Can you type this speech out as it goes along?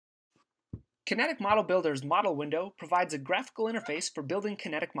Kinetic Model Builder's model window provides a graphical interface for building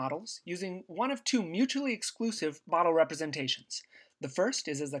kinetic models using one of two mutually exclusive model representations. The first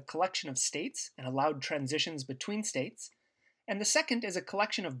is as a collection of states and allowed transitions between states, and the second is a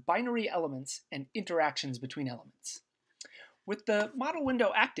collection of binary elements and interactions between elements. With the model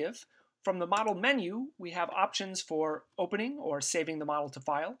window active, from the model menu, we have options for opening or saving the model to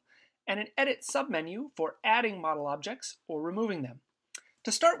file, and an edit submenu for adding model objects or removing them.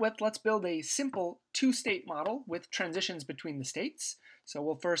 To start with, let's build a simple two-state model with transitions between the states. So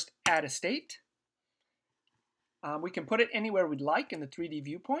we'll first add a state. We can put it anywhere we'd like in the 3D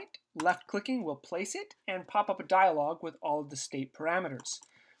viewpoint. Left-clicking will place it and pop up a dialog with all of the state parameters.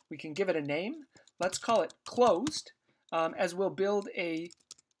 We can give it a name. Let's call it closed, as we'll build a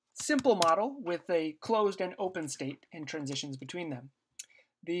simple model with a closed and open state and transitions between them.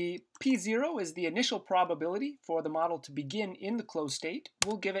 The P0 is the initial probability for the model to begin in the closed state.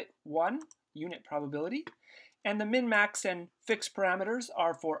 We'll give it 1 unit probability. And the min, max, and fix parameters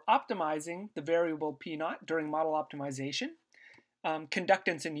are for optimizing the variable P0 during model optimization.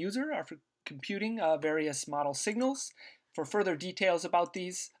 Conductance and user are for computing various model signals. For further details about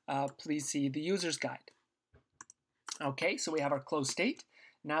these, please see the user's guide. Okay, so we have our closed state.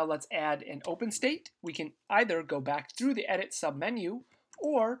 Now let's add an open state. We can either go back through the edit submenu,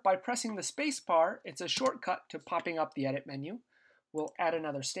 or by pressing the space bar, it's a shortcut to popping up the edit menu. We'll add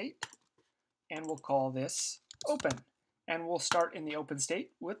another state, and we'll call this open. And we'll start in the open state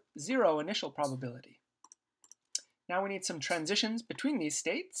with 0 initial probability. Now we need some transitions between these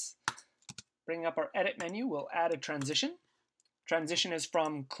states. Bring up our edit menu, we'll add a transition. Transition is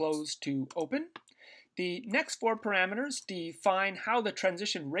from closed to open. The next 4 parameters define how the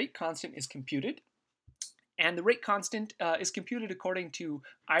transition rate constant is computed. And the rate constant is computed according to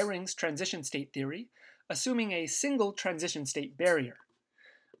Eyring's transition state theory, assuming a single transition state barrier.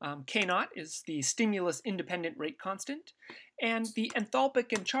 K0 is the stimulus-independent rate constant, and the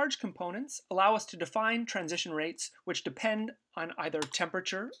enthalpic and charge components allow us to define transition rates which depend on either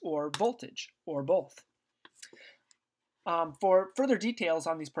temperature or voltage, or both. For further details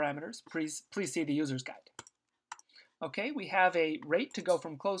on these parameters, please see the user's guide. Okay, we have a rate to go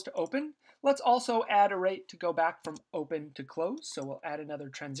from closed to open. Let's also add a rate to go back from open to closed. So we'll add another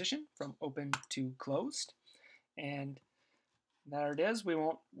transition from open to closed. And there it is. We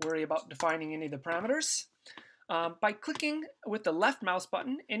won't worry about defining any of the parameters. By clicking with the left mouse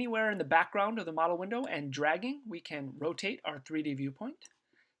button anywhere in the background of the model window and dragging, we can rotate our 3D viewpoint.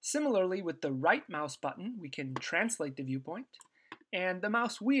 Similarly, with the right mouse button, we can translate the viewpoint. And the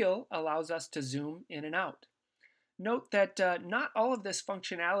mouse wheel allows us to zoom in and out. Note that not all of this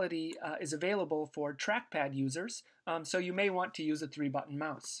functionality is available for trackpad users, so you may want to use a 3-button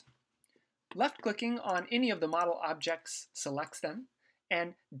mouse. Left-clicking on any of the model objects selects them,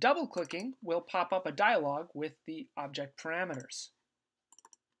 and double-clicking will pop up a dialog with the object parameters.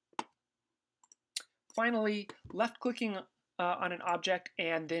 Finally, left-clicking on an object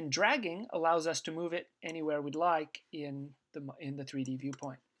and then dragging allows us to move it anywhere we'd like in the 3D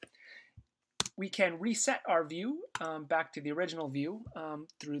viewpoint. We can reset our view back to the original view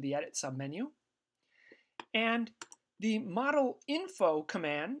through the edit submenu. And the model info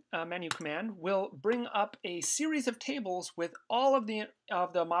command, menu command, will bring up a series of tables with all of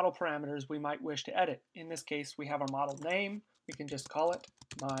the model parameters we might wish to edit. In this case, we have our model name. We can just call it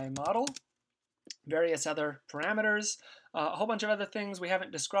my model. Various other parameters, a whole bunch of other things we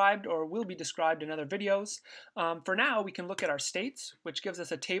haven't described or will be described in other videos. For now, we can look at our states, which gives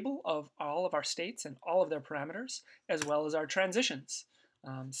us a table of all of our states and all of their parameters, as well as our transitions,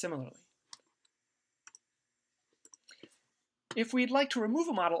 similarly. If we'd like to remove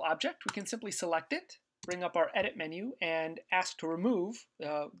a model object, we can simply select it, bring up our edit menu, and ask to remove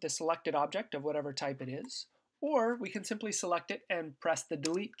the selected object of whatever type it is. Or we can simply select it and press the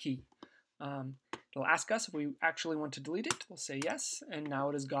delete key. It'll ask us if we actually want to delete it. We'll say yes, and now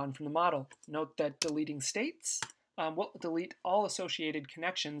it is gone from the model. Note that deleting states will delete all associated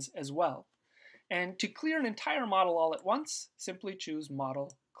connections as well. And to clear an entire model all at once, simply choose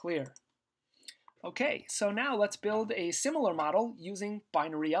Model Clear. Okay, so now let's build a similar model using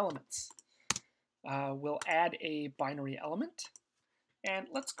binary elements. We'll add a binary element, and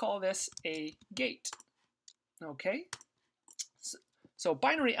let's call this a gate. Okay, so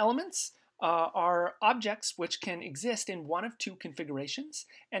binary elements are objects which can exist in one of 2 configurations,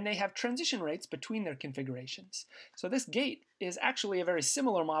 and they have transition rates between their configurations. So this gate is actually a very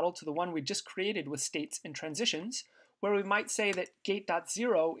similar model to the one we just created with states and transitions, where we might say that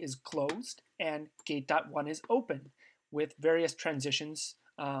gate.0 is closed and gate.1 is open, with various transitions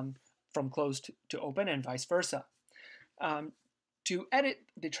from closed to open and vice versa. To edit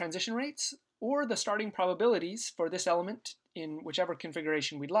the transition rates, or the starting probabilities for this element in whichever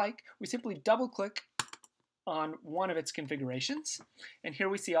configuration we'd like, we simply double-click on one of its configurations. And here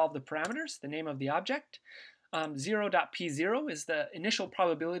we see all of the parameters, the name of the object. 0.p0 is the initial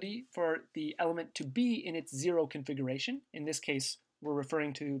probability for the element to be in its 0 configuration. In this case, we're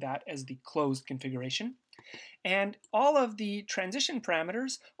referring to that as the closed configuration. And all of the transition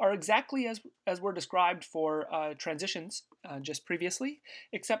parameters are exactly as were described for transitions just previously,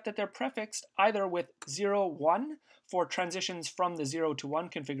 except that they're prefixed either with 0, 1 for transitions from the 0 to 1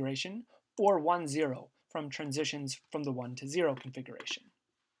 configuration, or 1, 0 from transitions from the 1 to 0 configuration.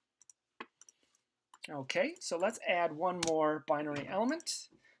 Okay, so let's add one more binary element.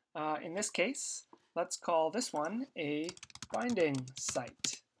 In this case, let's call this one a binding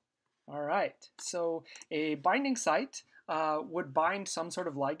site. All right, so a binding site would bind some sort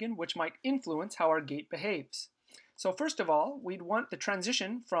of ligand which might influence how our gate behaves. So first of all, we'd want the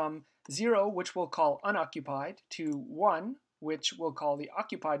transition from 0, which we'll call unoccupied, to 1, which we'll call the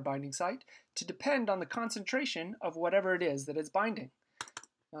occupied binding site, to depend on the concentration of whatever it is that it's binding.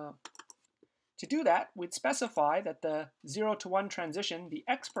 To do that, we'd specify that the 0 to 1 transition, the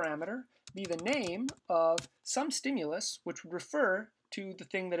x parameter, be the name of some stimulus which would refer to the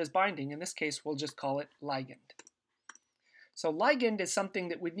thing that is binding. In this case, we'll just call it ligand. So ligand is something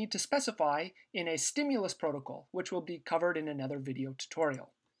that we'd need to specify in a stimulus protocol, which will be covered in another video tutorial.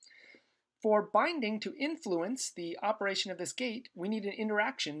 For binding to influence the operation of this gate, we need an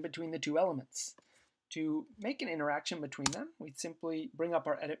interaction between the two elements. To make an interaction between them, we simply bring up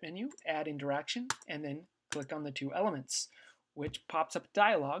our edit menu, add interaction, and then click on the two elements, which pops up a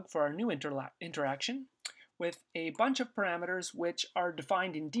dialog for our new interaction with a bunch of parameters which are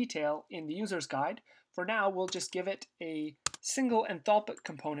defined in detail in the user's guide. For now, we'll just give it a single enthalpic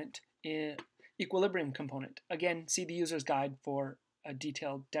component, equilibrium component. Again, see the user's guide for a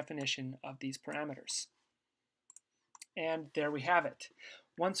detailed definition of these parameters. And there we have it.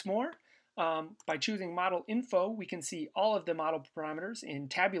 Once more, by choosing model info, we can see all of the model parameters in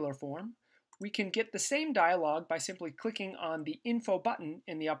tabular form. We can get the same dialog by simply clicking on the info button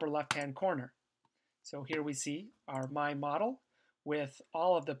in the upper left-hand corner. So here we see our My Model with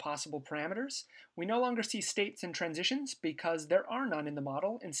all of the possible parameters. We no longer see states and transitions because there are none in the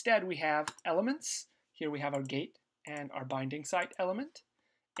model. Instead, we have elements. Here we have our gate and our binding site element,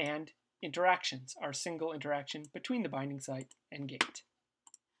 and interactions, our single interaction between the binding site and gate.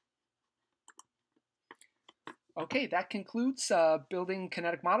 Okay, that concludes building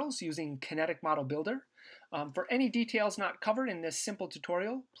kinetic models using Kinetic Model Builder. For any details not covered in this simple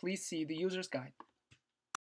tutorial, please see the user's guide.